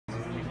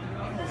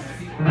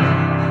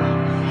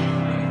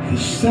The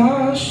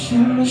stars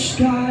in the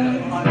sky,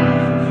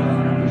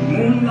 the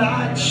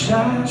moonlight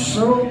shines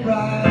so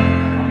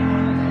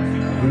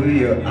bright through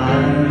your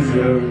eyes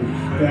of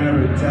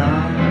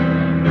paradise.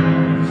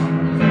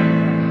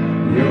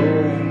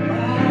 You're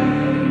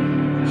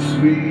my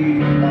sweet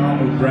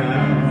Mama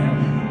Brown.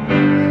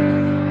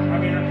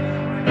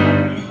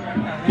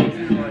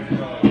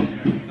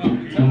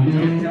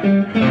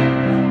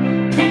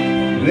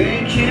 They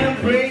can't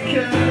break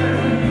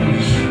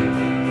us,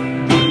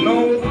 no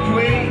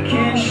earthquake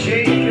can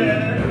shake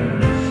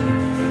us.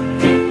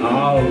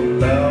 Our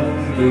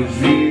love is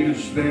here to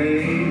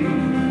stay.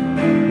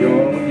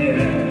 You're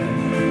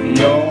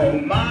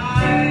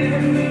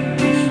my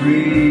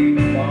sweet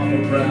Mama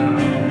Brown.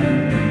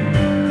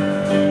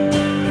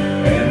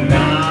 And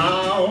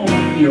now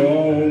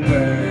you're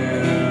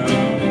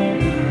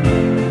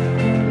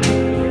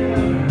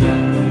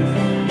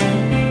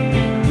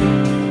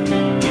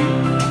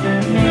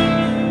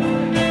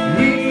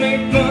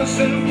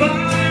and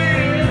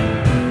fire,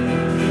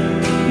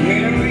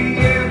 marry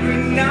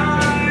every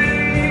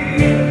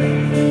night,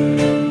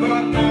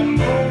 but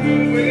I'm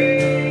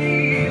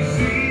always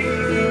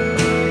here.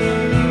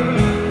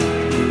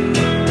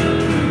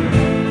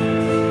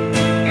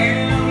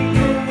 And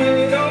through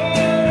it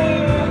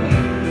all,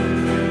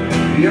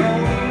 you're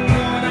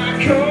what I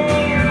call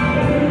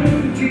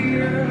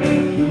dear.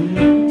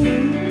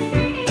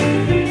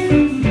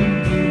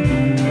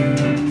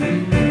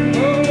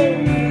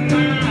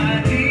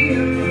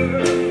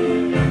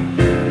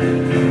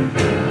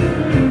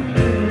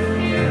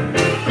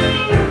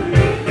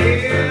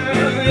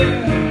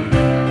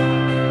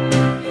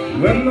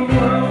 When the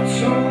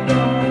world's all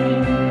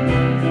gone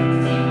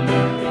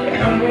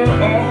and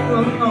we're all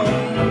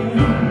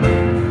alone,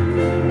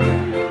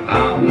 I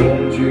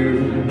want you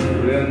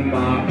in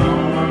my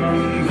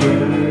arms,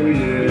 oh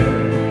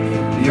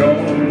yeah.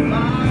 You're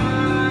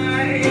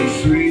my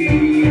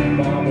sweet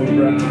Mama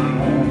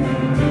Brown.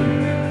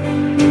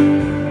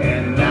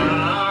 And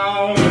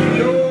now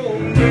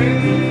you're there.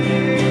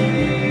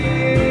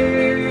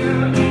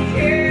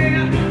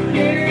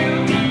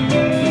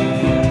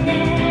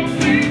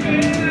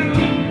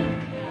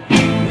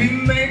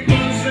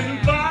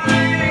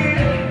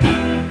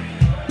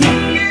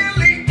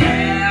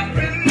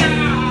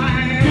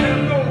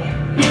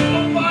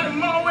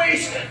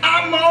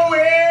 I'm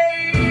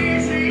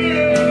always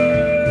here,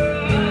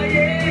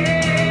 yeah.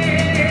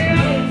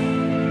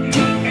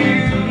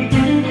 And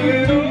through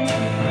it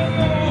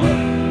all,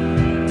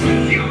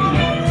 you're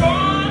the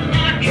one I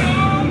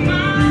call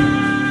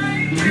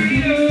my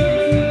dear.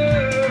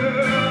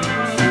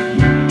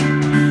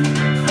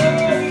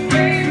 Oh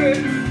baby,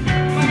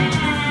 my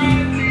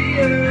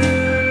dear.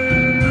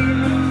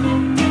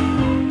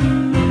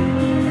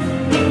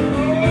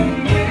 Oh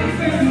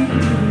baby.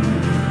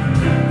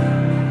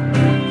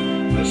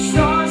 The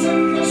stars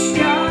in the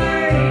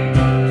sky,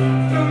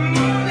 the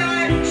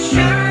moonlight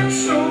shines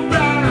so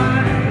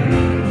bright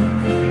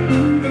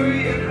through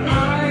your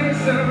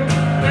eyes of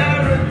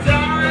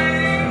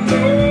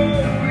paradise.